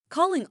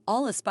calling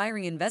all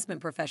aspiring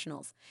investment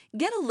professionals.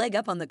 Get a leg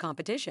up on the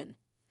competition.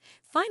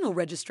 Final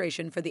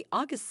registration for the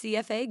August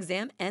CFA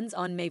exam ends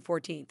on May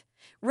 14th.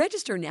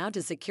 Register now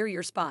to secure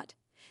your spot.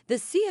 The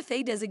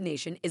CFA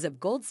designation is of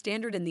gold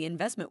standard in the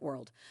investment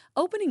world,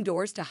 opening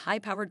doors to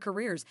high-powered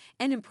careers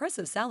and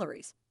impressive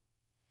salaries.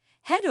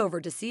 Head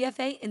over to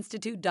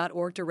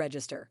cfainstitute.org to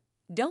register.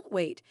 Don't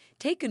wait.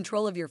 Take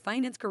control of your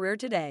finance career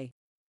today.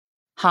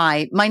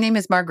 Hi, my name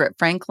is Margaret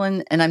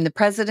Franklin, and I'm the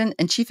President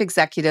and Chief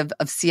Executive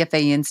of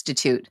CFA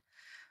Institute.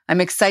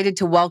 I'm excited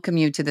to welcome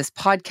you to this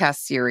podcast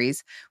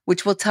series,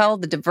 which will tell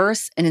the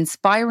diverse and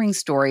inspiring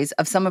stories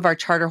of some of our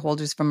charter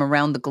holders from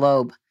around the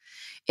globe.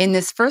 In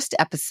this first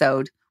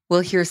episode,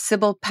 we'll hear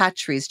Sibil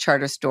Patri's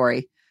charter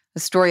story, a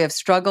story of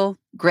struggle,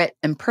 grit,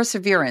 and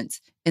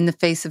perseverance in the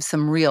face of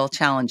some real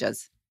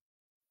challenges.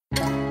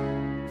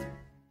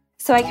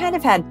 So I kind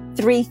of had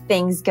three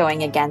things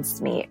going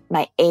against me: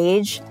 my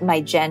age,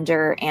 my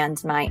gender,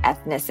 and my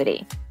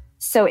ethnicity.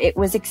 So it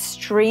was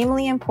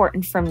extremely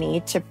important for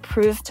me to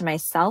prove to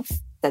myself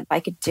that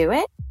I could do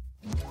it.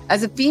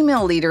 As a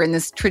female leader in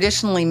this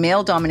traditionally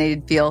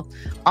male-dominated field,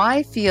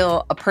 I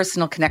feel a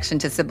personal connection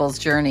to Sibil's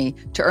journey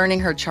to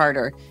earning her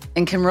charter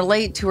and can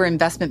relate to her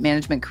investment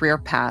management career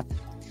path.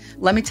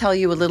 Let me tell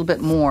you a little bit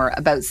more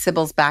about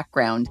Sibil's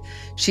background.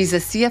 She's a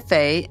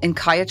CFA and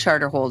Kaya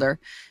charter holder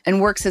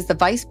and works as the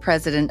Vice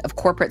President of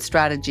Corporate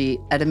Strategy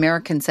at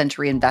American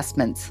Century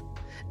Investments.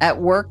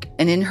 At work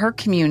and in her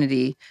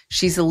community,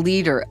 she's a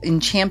leader in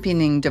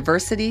championing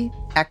diversity,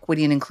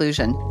 equity, and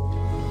inclusion.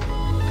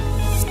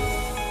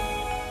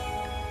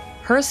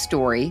 Her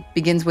story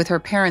begins with her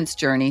parents'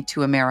 journey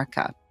to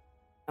America.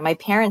 My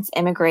parents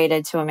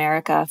immigrated to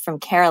America from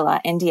Kerala,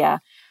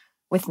 India,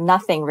 with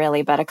nothing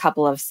really but a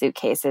couple of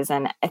suitcases.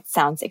 And it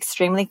sounds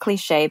extremely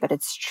cliche, but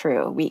it's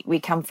true. We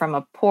come from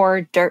a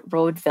poor dirt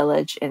road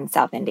village in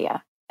South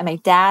India. And my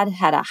dad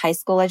had a high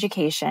school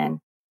education,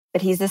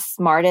 but he's the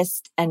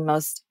smartest and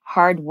most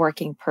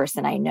hardworking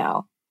person I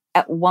know.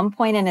 At one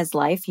point in his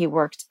life, he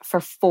worked for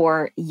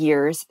 4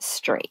 years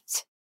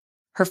straight.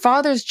 Her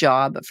father's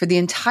job for the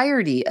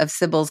entirety of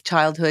Sibil's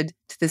childhood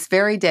to this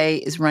very day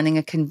is running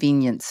a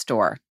convenience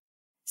store.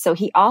 So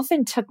he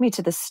often took me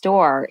to the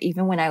store,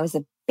 even when I was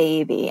a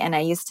baby, and I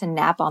used to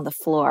nap on the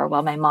floor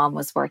while my mom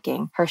was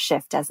working her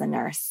shift as a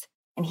nurse.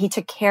 And he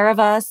took care of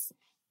us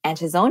and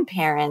his own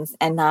parents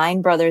and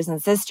 9 brothers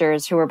and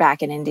sisters who were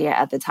back in India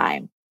at the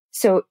time.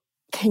 So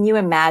can you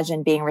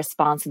imagine being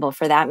responsible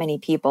for that many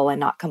people and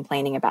not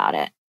complaining about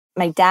it?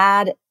 My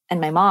dad and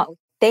my mom,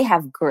 they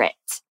have grit.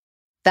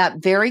 That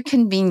very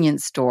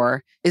convenience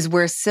store is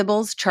where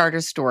Sibil's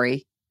charter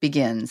story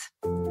begins.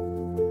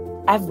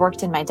 I've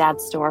worked in my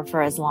dad's store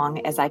for as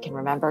long as I can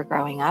remember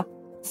growing up.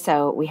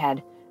 So we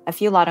had a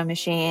few lotto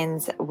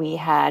machines, we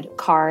had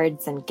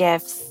cards and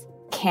gifts,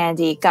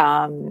 candy,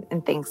 gum,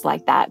 and things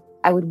like that.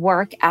 I would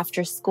work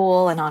after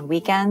school and on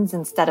weekends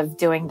instead of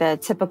doing the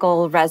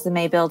typical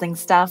resume building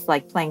stuff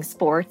like playing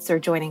sports or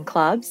joining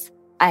clubs.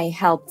 I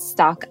helped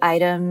stock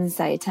items,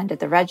 I attended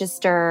the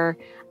register,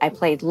 I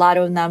played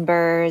lotto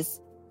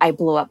numbers, I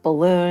blew up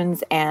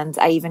balloons, and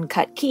I even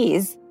cut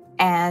keys.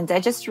 And I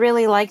just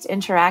really liked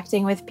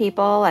interacting with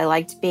people. I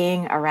liked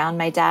being around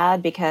my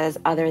dad because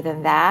other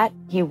than that,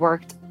 he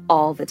worked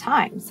all the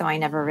time. So I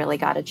never really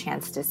got a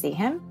chance to see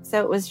him.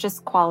 So it was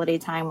just quality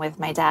time with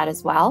my dad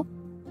as well.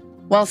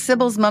 While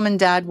Sibil's mom and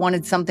dad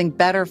wanted something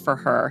better for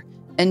her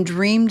and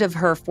dreamed of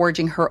her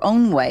forging her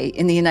own way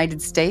in the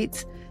United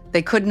States,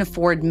 they couldn't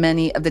afford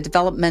many of the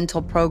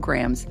developmental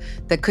programs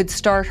that could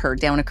start her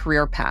down a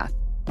career path.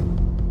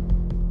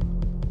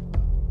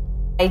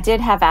 I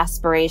did have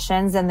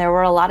aspirations, and there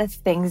were a lot of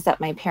things that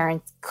my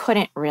parents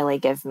couldn't really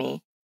give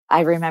me.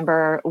 I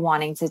remember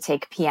wanting to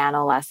take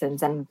piano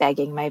lessons and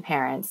begging my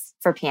parents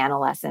for piano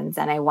lessons.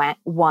 And I went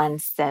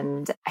once,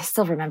 and I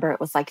still remember it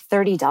was like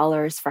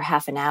 $30 for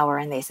half an hour.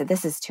 And they said,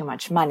 this is too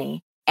much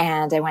money.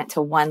 And I went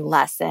to one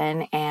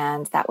lesson,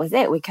 and that was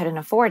it. We couldn't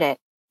afford it.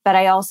 But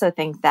I also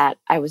think that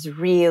I was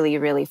really,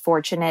 really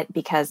fortunate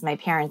because my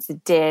parents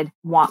did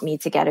want me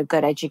to get a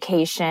good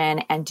education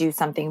and do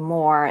something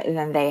more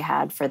than they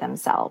had for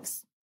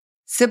themselves.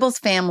 Sibil's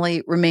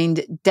family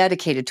remained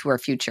dedicated to her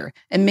future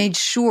and made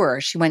sure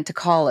she went to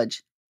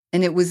college.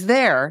 And it was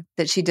there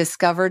that she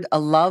discovered a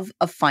love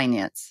of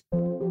finance.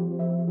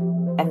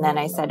 And then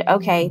I said,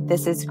 okay,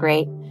 this is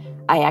great.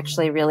 I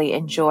actually really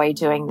enjoy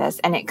doing this.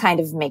 And it kind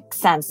of makes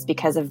sense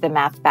because of the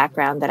math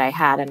background that I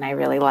had and I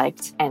really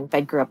liked. And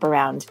I grew up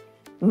around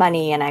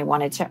money and I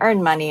wanted to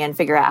earn money and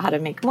figure out how to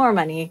make more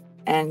money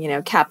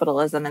and,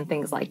 capitalism and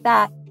things like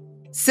that.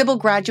 Sibil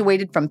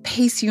graduated from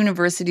Pace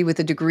University with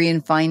a degree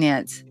in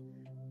finance.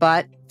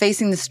 But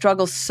facing the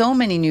struggle so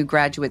many new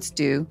graduates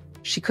do,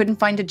 she couldn't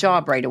find a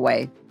job right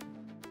away.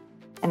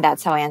 And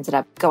that's how I ended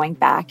up going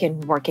back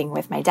and working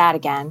with my dad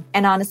again.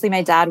 And honestly,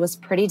 my dad was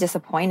pretty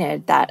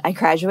disappointed that I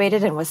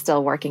graduated and was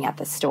still working at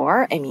the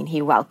store. I mean,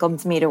 he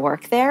welcomed me to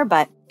work there,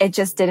 but it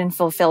just didn't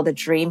fulfill the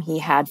dream he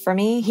had for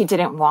me. He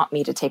didn't want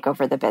me to take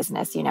over the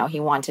business. He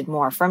wanted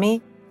more for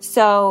me.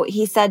 So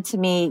he said to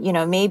me,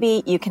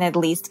 maybe you can at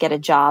least get a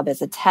job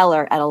as a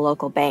teller at a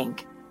local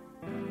bank.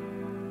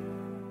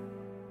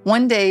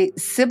 One day,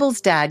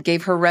 Sibil's dad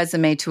gave her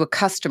resume to a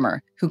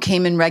customer who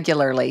came in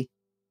regularly.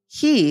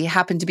 He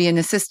happened to be an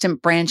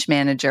assistant branch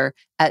manager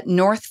at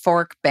North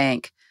Fork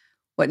Bank.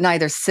 What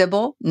neither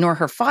Sibil nor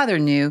her father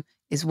knew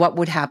is what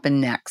would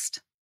happen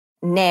next.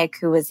 Nick,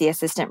 who was the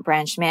assistant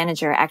branch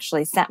manager,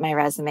 actually sent my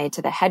resume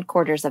to the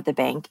headquarters of the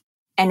bank,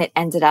 and it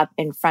ended up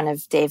in front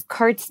of Dave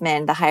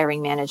Kurtzman, the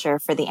hiring manager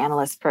for the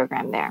analyst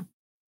program there.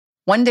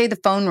 One day the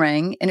phone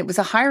rang, and it was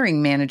a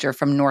hiring manager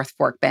from North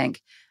Fork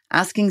Bank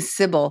asking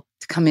Sibil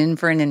to come in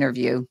for an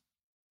interview.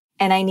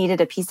 And I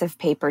needed a piece of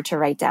paper to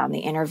write down the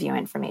interview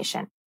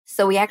information.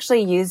 So we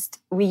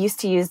used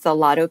to use the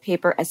lotto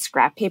paper as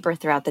scrap paper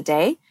throughout the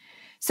day.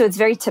 So it's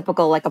very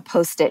typical, like a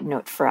Post-it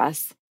note for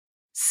us.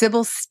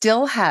 Sibil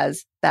still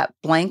has that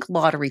blank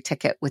lottery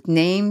ticket with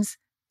names,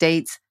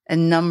 dates,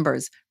 and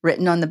numbers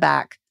written on the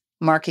back,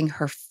 marking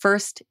her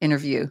first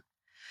interview.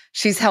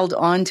 She's held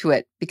on to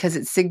it because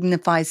it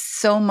signifies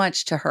so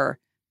much to her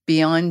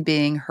beyond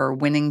being her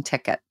winning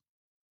ticket.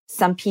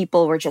 Some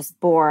people were just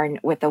born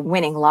with a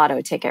winning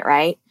lotto ticket,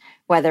 right?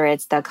 Whether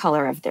it's the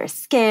color of their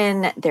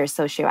skin, their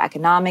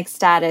socioeconomic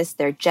status,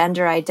 their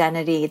gender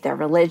identity, their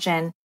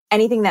religion,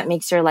 anything that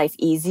makes your life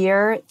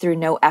easier through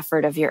no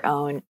effort of your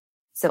own.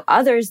 So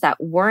others that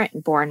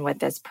weren't born with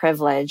this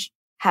privilege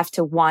have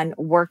to, one,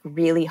 work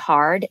really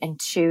hard, and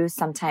two,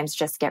 sometimes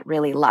just get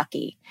really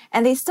lucky.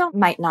 And they still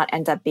might not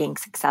end up being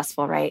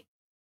successful, right?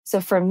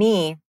 So for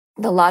me,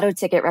 the lotto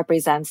ticket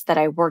represents that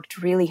I worked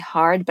really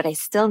hard, but I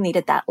still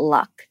needed that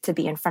luck to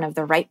be in front of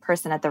the right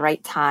person at the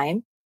right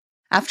time.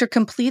 After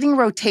completing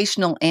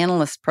rotational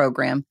analyst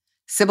program,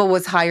 Sibil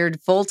was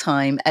hired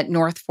full-time at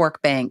North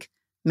Fork Bank,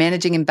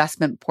 managing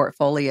investment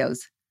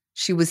portfolios.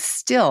 She was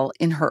still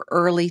in her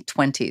early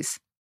 20s.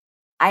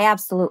 I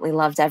absolutely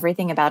loved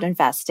everything about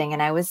investing,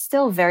 and I was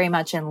still very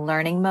much in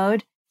learning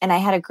mode. And I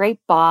had a great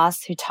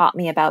boss who taught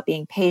me about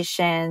being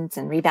patient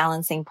and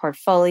rebalancing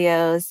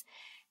portfolios.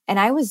 And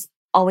I was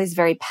always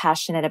very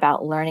passionate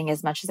about learning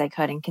as much as I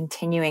could and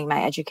continuing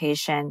my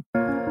education.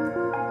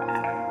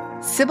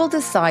 Sibil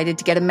decided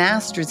to get a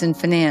master's in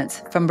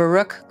finance from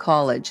Baruch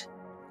College,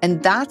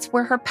 and that's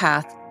where her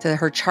path to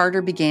her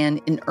charter began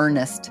in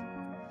earnest.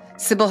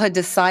 Sibil had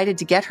decided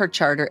to get her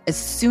charter as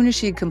soon as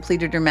she had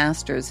completed her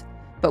master's,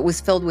 but was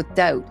filled with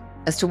doubt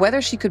as to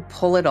whether she could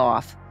pull it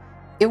off.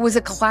 It was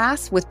a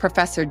class with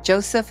Professor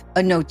Joseph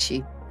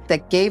Anochi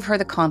that gave her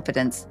the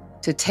confidence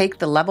to take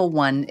the Level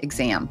 1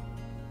 exam.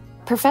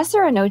 Professor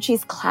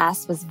Anochi's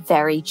class was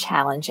very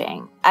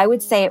challenging. I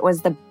would say it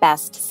was the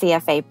best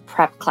CFA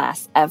prep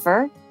class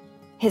ever.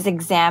 His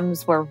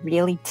exams were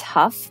really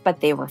tough,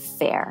 but they were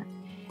fair.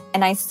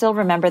 And I still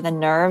remember the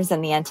nerves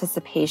and the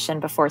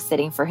anticipation before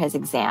sitting for his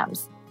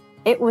exams.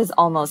 It was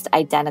almost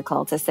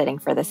identical to sitting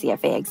for the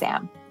CFA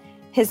exam.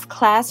 His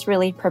class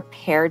really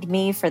prepared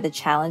me for the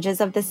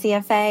challenges of the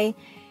CFA,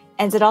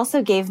 and it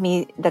also gave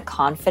me the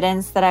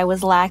confidence that I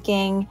was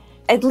lacking,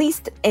 at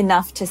least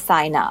enough to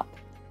sign up.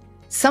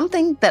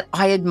 Something that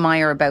I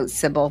admire about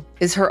Sibil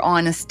is her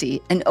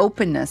honesty and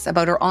openness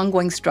about her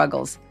ongoing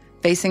struggles,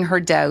 facing her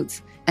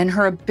doubts, and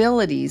her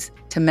abilities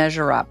to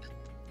measure up.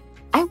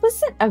 I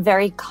wasn't a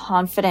very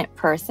confident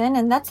person,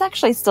 and that's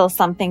actually still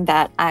something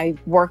that I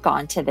work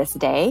on to this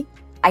day.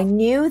 I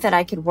knew that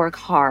I could work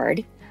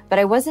hard, but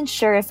I wasn't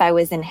sure if I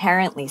was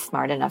inherently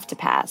smart enough to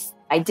pass.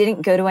 I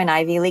didn't go to an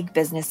Ivy League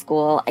business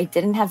school. I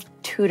didn't have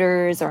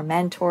tutors or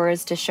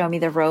mentors to show me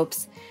the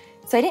ropes.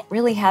 So I didn't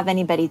really have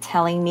anybody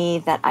telling me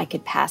that I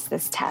could pass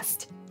this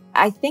test.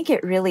 I think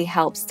it really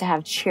helps to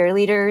have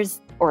cheerleaders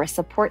or a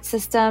support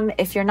system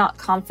if you're not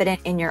confident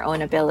in your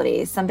own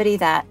abilities. Somebody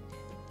that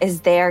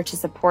is there to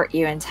support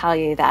you and tell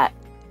you that,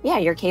 yeah,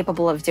 you're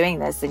capable of doing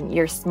this and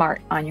you're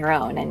smart on your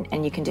own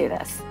and you can do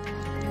this.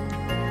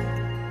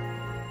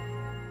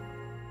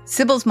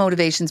 Sibil's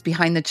motivations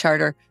behind the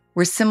charter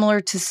were similar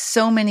to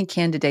so many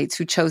candidates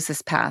who chose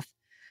this path,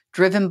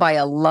 driven by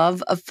a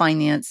love of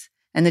finance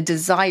and the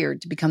desire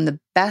to become the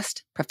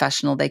best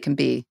professional they can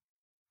be.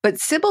 But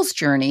Sibil's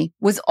journey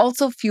was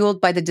also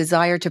fueled by the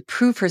desire to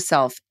prove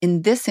herself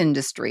in this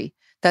industry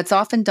that's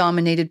often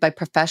dominated by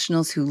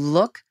professionals who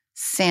look,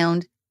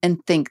 sound,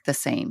 and think the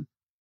same.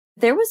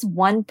 There was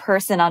one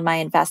person on my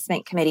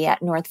investment committee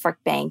at North Fork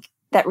Bank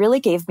that really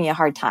gave me a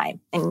hard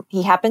time, and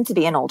he happened to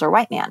be an older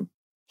white man.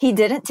 He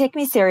didn't take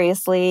me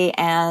seriously,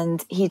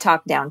 and he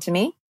talked down to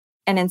me.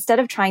 And instead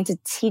of trying to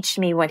teach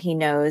me what he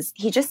knows,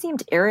 he just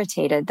seemed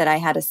irritated that I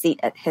had a seat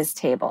at his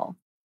table.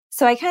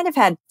 So I kind of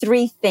had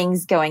three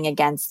things going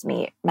against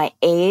me: my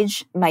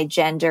age, my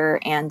gender,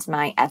 and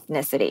my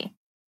ethnicity.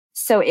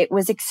 So it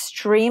was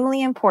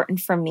extremely important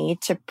for me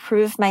to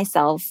prove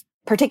myself,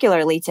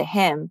 particularly to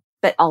him,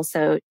 but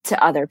also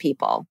to other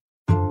people.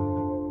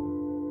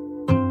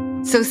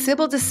 So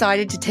Sibil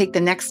decided to take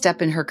the next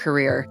step in her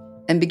career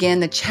and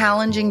began the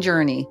challenging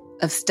journey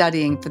of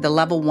studying for the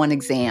Level 1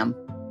 exam.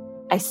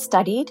 I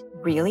studied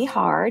really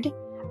hard.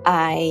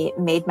 I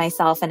made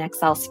myself an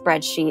Excel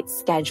spreadsheet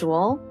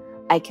schedule.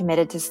 I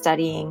committed to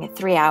studying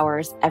 3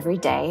 hours every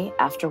day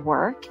after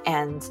work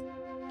and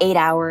 8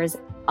 hours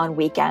on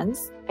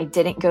weekends. I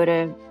didn't go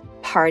to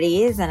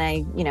parties and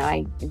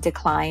I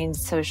declined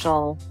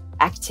social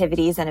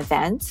activities and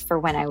events for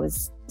when I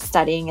was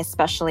studying,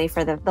 especially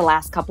for the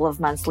last couple of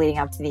months leading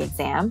up to the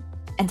exam.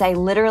 And I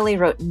literally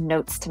wrote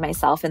notes to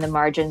myself in the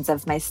margins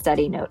of my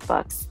study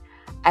notebooks.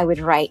 I would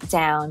write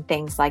down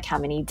things like how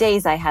many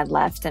days I had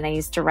left. And I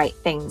used to write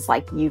things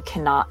like, you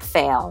cannot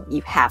fail,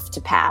 you have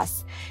to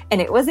pass. And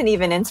it wasn't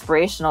even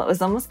inspirational. It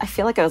was almost, I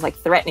feel like I was like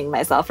threatening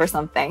myself or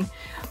something.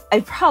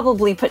 I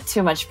probably put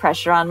too much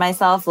pressure on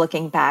myself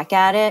looking back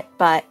at it,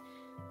 but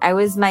I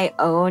was my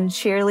own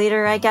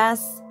cheerleader, I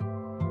guess.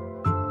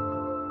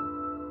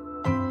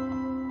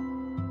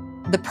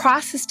 The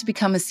process to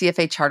become a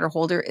CFA charter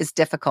holder is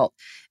difficult.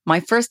 My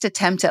first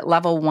attempt at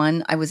level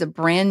 1, I was a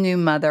brand new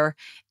mother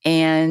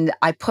and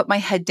I put my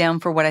head down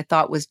for what I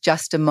thought was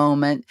just a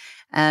moment.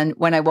 And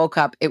when I woke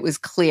up, it was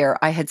clear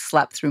I had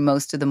slept through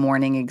most of the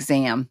morning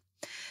exam.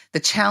 The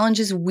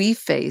challenges we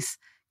face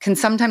can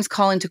sometimes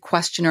call into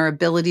question our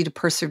ability to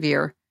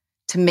persevere,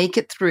 to make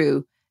it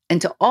through,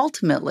 and to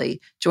ultimately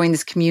join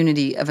this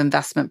community of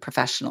investment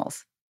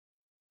professionals.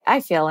 I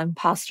feel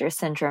imposter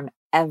syndrome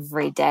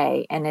every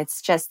day. And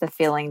it's just the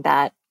feeling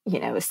that,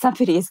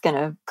 somebody's going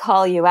to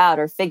call you out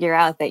or figure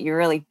out that you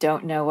really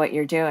don't know what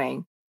you're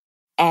doing.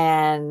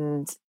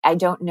 And I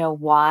don't know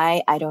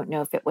why. I don't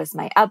know if it was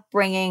my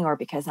upbringing or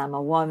because I'm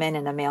a woman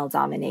in a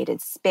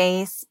male-dominated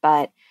space.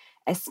 But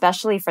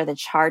especially for the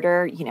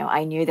charter,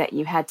 I knew that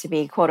you had to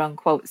be, quote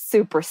unquote,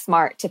 super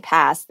smart to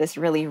pass this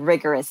really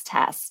rigorous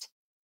test.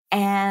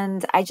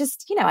 And I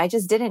just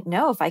didn't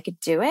know if I could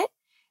do it.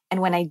 And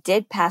when I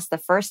did pass the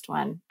first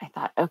one, I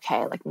thought,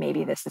 okay, like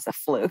maybe this is a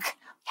fluke.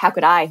 How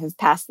could I have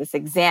passed this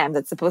exam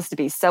that's supposed to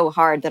be so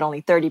hard that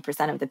only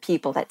 30% of the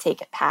people that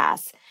take it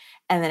pass?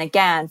 And then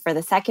again, for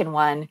the second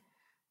one,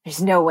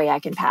 there's no way I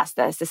can pass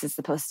this. This is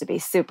supposed to be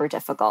super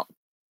difficult.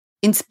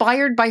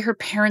 Inspired by her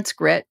parents'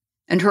 grit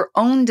and her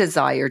own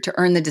desire to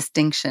earn the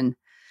distinction,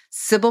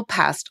 Sibil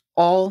passed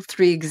all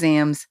 3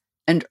 exams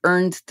and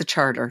earned the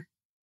charter.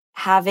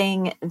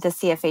 Having the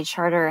CFA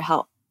charter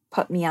helped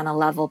put me on a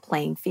level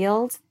playing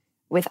field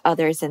with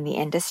others in the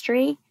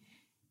industry.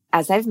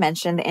 As I've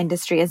mentioned, the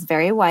industry is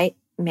very white,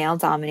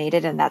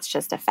 male-dominated, and that's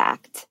just a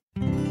fact.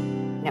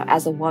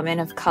 As a woman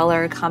of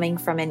color coming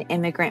from an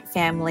immigrant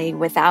family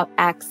without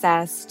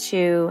access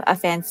to a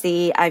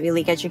fancy Ivy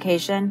League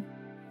education,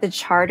 the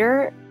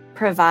charter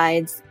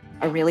provides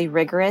a really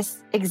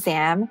rigorous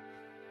exam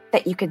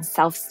that you can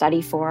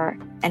self-study for,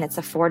 and it's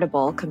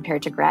affordable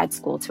compared to grad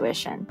school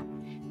tuition.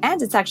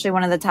 And it's actually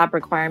one of the top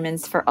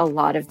requirements for a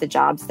lot of the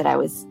jobs that I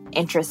was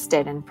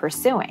interested in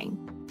pursuing.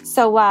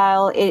 So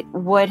while it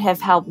would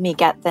have helped me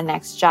get the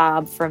next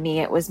job, for me,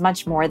 it was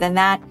much more than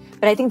that.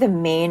 But I think the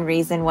main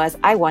reason was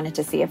I wanted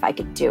to see if I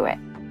could do it.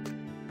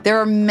 There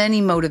are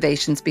many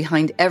motivations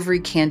behind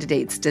every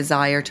candidate's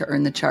desire to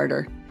earn the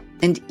charter,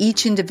 and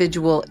each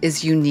individual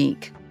is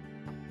unique.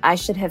 I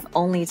should have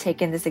only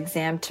taken this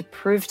exam to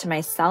prove to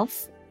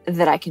myself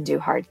that I can do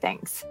hard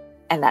things.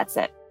 And that's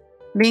it.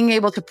 Being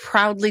able to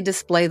proudly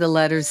display the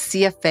letters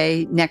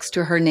CFA next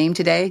to her name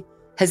today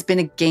has been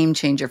a game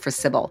changer for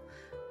Sibil,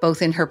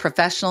 both in her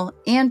professional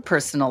and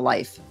personal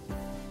life.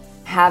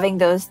 Having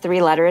those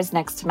 3 letters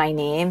next to my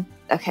name,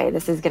 okay,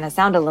 this is going to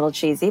sound a little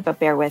cheesy, but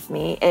bear with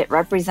me. It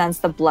represents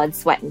the blood,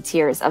 sweat, and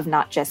tears of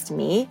not just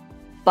me,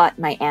 but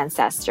my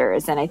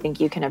ancestors. And I think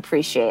you can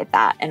appreciate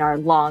that in our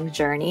long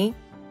journey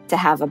to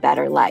have a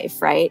better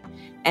life, right?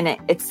 And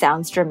it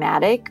sounds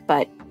dramatic,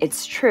 but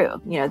it's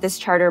true. This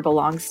charter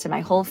belongs to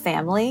my whole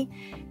family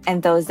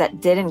and those that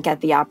didn't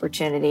get the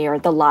opportunity or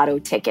the lotto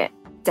ticket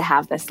to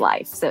have this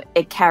life. So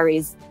it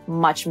carries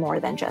much more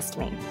than just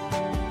me.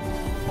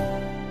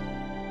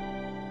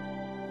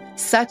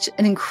 Such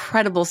an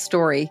incredible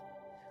story.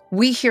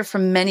 We hear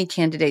from many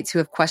candidates who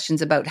have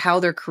questions about how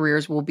their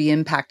careers will be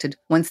impacted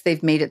once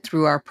they've made it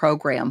through our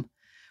program.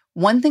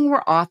 One thing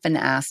we're often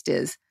asked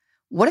is,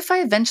 what if I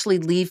eventually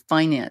leave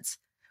finance?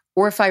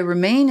 Or if I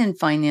remain in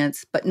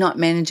finance but not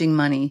managing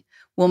money,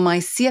 will my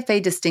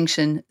CFA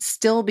distinction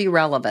still be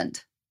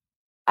relevant?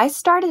 I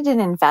started in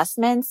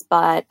investments,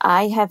 but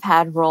I have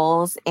had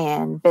roles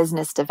in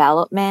business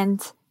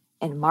development,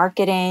 in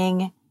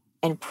marketing,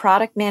 in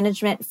product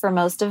management for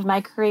most of my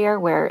career,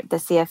 where the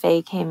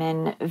CFA came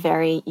in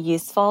very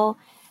useful.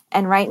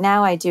 And right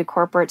now I do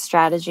corporate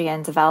strategy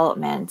and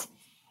development.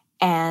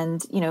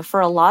 And, for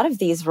a lot of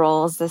these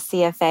roles, the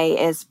CFA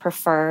is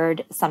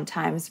preferred,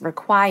 sometimes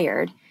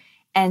required.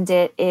 And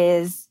it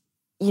is,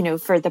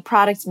 for the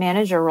product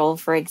manager role,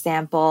 for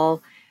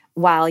example,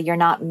 while you're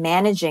not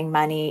managing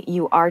money,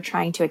 you are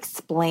trying to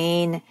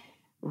explain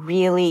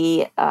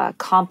really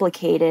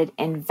complicated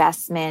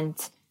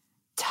investment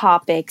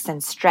topics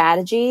and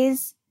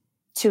strategies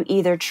to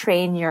either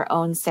train your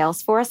own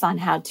sales force on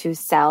how to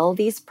sell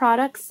these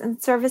products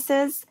and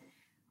services,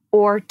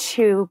 or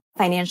to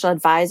financial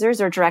advisors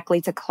or directly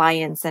to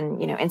clients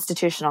and,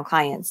 institutional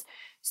clients.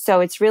 So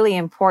it's really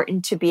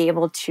important to be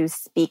able to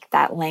speak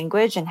that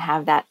language and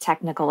have that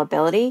technical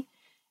ability,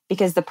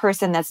 because the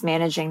person that's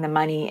managing the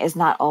money is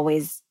not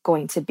always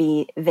going to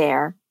be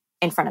there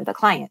in front of the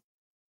client.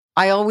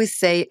 I always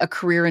say a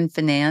career in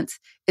finance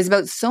is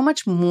about so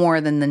much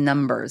more than the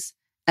numbers,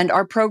 and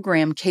our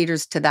program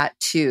caters to that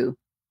too.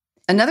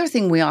 Another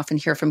thing we often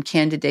hear from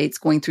candidates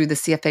going through the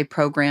CFA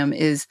program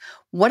is,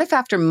 what if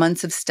after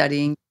months of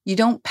studying, you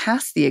don't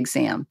pass the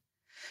exam?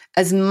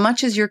 As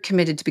much as you're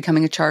committed to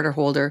becoming a charter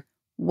holder,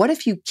 what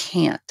if you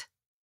can't?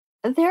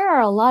 There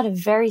are a lot of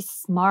very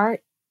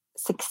smart,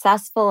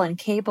 successful, and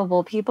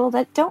capable people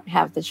that don't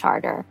have the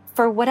charter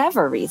for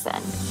whatever reason.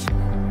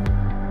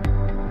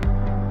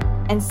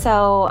 And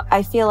so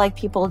I feel like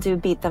people do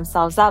beat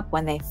themselves up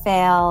when they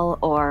fail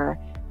or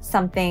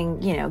something,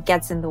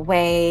 gets in the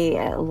way,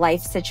 a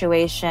life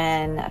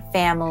situation, a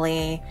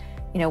family,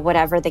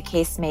 whatever the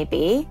case may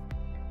be.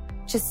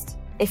 Just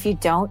if you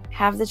don't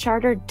have the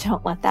charter,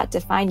 don't let that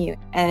define you.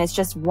 And it's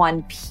just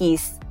one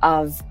piece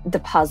of the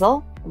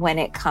puzzle when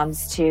it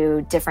comes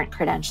to different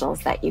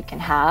credentials that you can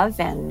have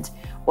and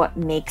what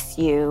makes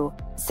you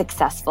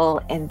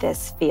successful in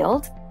this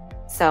field.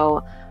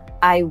 So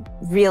I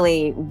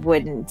really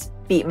wouldn't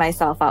beat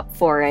myself up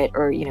for it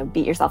or,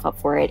 beat yourself up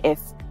for it if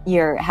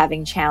you're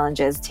having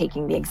challenges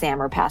taking the exam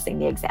or passing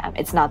the exam.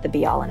 It's not the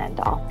be all and end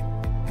all.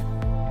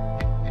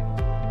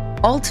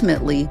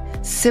 Ultimately,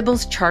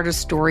 Sibil's charter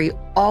story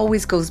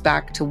always goes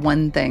back to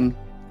one thing,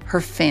 her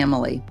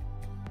family.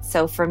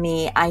 So for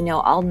me, I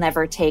know I'll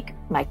never take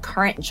my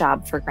current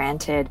job for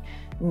granted,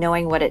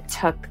 knowing what it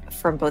took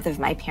from both of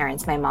my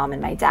parents, my mom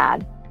and my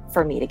dad,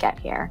 for me to get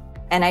here.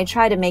 And I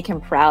try to make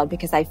him proud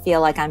because I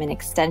feel like I'm an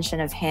extension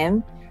of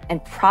him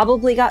and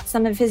probably got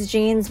some of his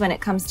genes when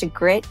it comes to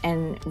grit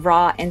and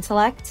raw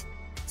intellect.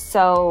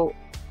 So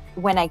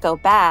when I go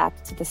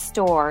back to the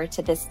store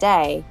to this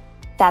day,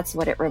 that's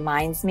what it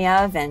reminds me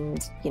of.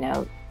 And,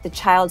 the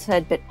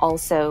childhood, but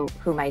also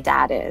who my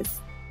dad is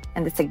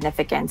and the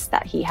significance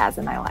that he has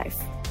in my life.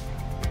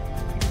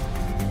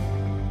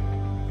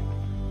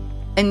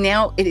 And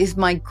now it is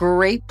my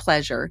great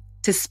pleasure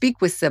to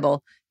speak with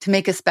Sibil to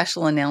make a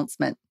special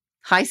announcement.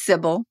 Hi,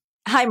 Sibil.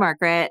 Hi,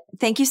 Margaret.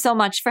 Thank you so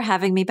much for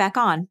having me back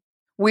on.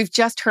 We've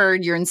just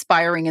heard your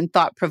inspiring and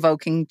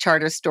thought-provoking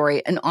charter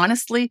story. And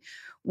honestly,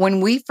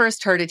 when we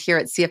first heard it here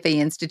at CFA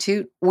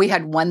Institute, we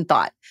had one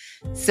thought.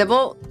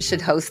 Sibil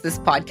should host this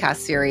podcast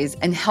series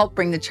and help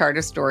bring the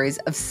charter stories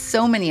of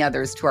so many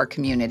others to our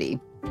community.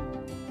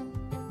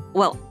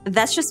 Well,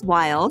 that's just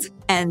wild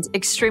and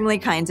extremely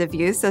kind of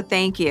you. So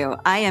thank you.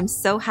 I am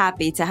so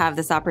happy to have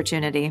this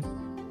opportunity.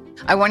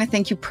 I want to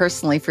thank you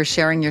personally for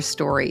sharing your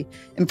story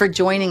and for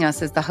joining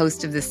us as the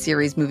host of this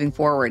series moving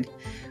forward.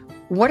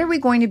 What are we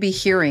going to be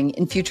hearing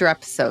in future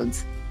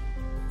episodes?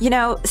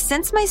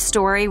 Since my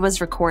story was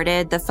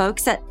recorded, the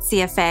folks at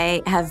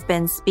CFA have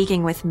been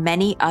speaking with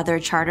many other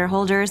charter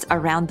holders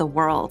around the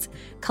world,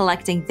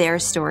 collecting their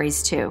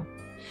stories too.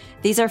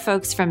 These are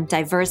folks from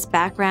diverse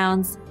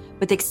backgrounds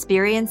with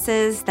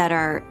experiences that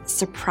are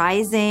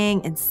surprising,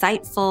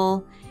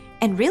 insightful,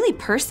 and really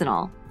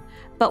personal.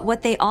 But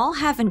what they all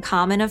have in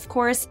common, of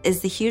course,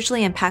 is the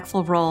hugely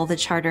impactful role the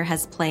charter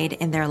has played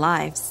in their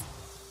lives.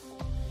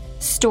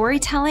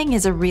 Storytelling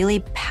is a really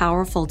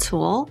powerful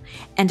tool,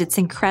 and it's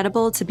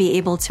incredible to be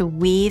able to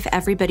weave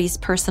everybody's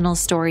personal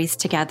stories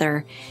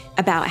together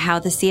about how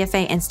the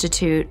CFA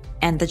Institute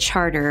and the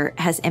charter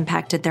has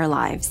impacted their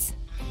lives.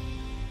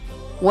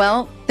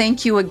 Well,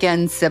 thank you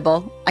again,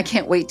 Sibil. I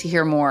can't wait to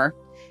hear more.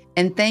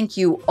 And thank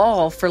you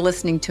all for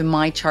listening to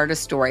My Charter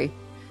Story,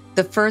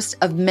 the first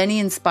of many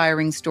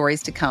inspiring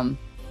stories to come.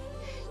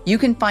 You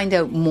can find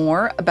out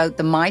more about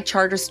the My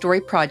Charter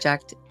Story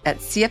project at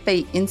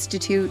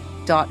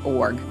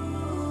cfainstitute.org.